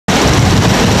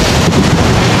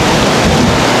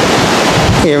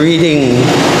A reading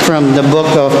from the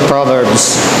book of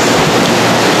Proverbs.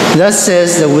 Thus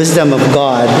says the wisdom of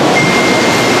God,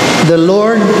 the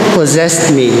Lord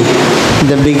possessed me,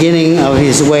 the beginning of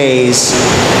his ways,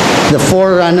 the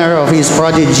forerunner of his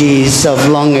prodigies of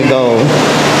long ago.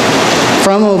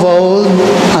 From of old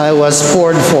I was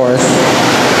poured forth,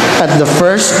 at the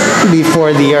first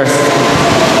before the earth.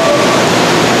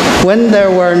 When there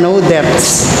were no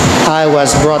depths, I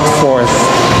was brought forth,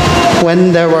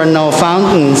 when there were no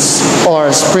fountains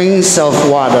or springs of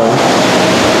water.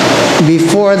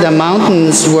 Before the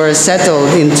mountains were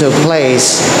settled into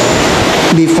place,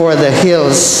 before the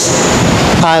hills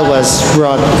I was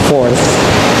brought forth.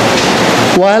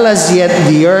 While as yet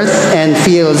the earth and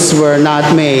fields were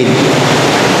not made,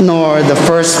 nor the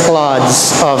first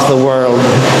clods of the world.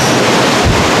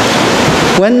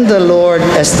 When the Lord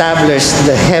established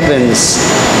the heavens,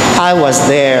 I was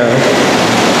there.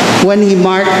 When he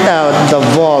marked out the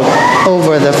vault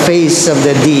over the face of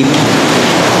the deep,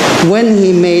 when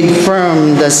he made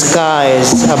firm the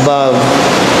skies above,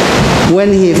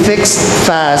 when he fixed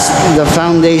fast the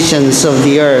foundations of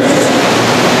the earth,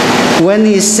 when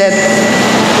he set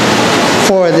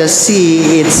for the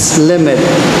sea its limit,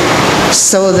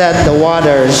 so that the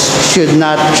waters should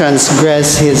not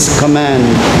transgress his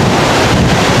command.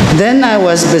 Then I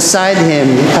was beside him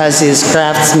as his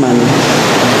craftsman,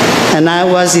 and I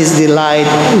was his delight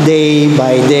day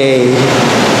by day,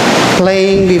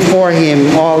 playing before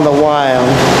him all the while,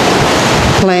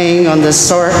 playing on the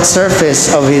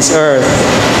surface of his earth,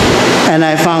 and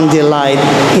I found delight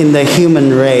in the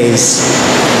human race.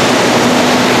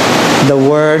 The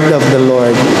word of the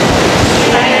Lord.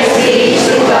 Thanks be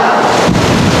to God.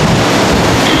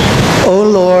 O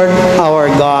Lord, our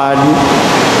God,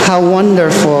 how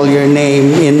wonderful your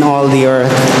name in all the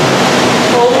earth.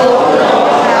 O Lord, our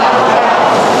God,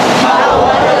 how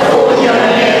wonderful your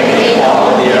name in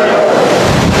all the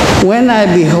earth. When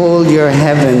I behold your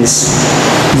heavens,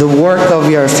 the work of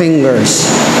your fingers,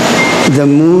 the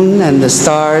moon and the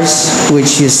stars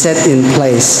which you set in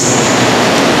place,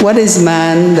 what is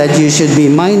man that you should be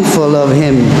mindful of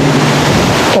him,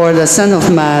 or the Son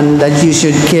of Man that you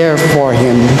should care for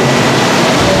him?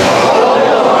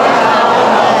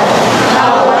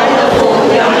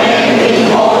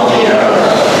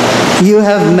 You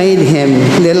have made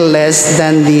him little less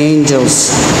than the angels,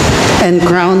 and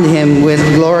crowned him with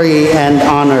glory and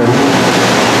honor.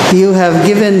 You have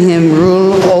given him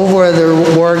rule over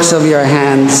the works of your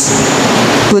hands,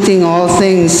 putting all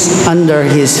things under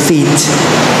his feet.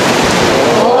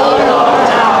 O Lord our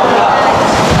God,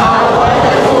 how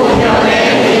wonderful your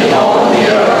name in all the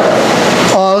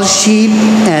earth. All sheep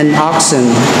and oxen,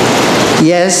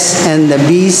 yes, and the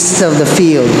beasts of the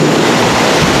field,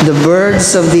 the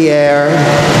birds of the air,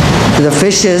 the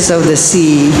fishes of the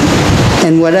sea,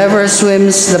 and whatever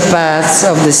swims the paths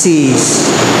of the seas,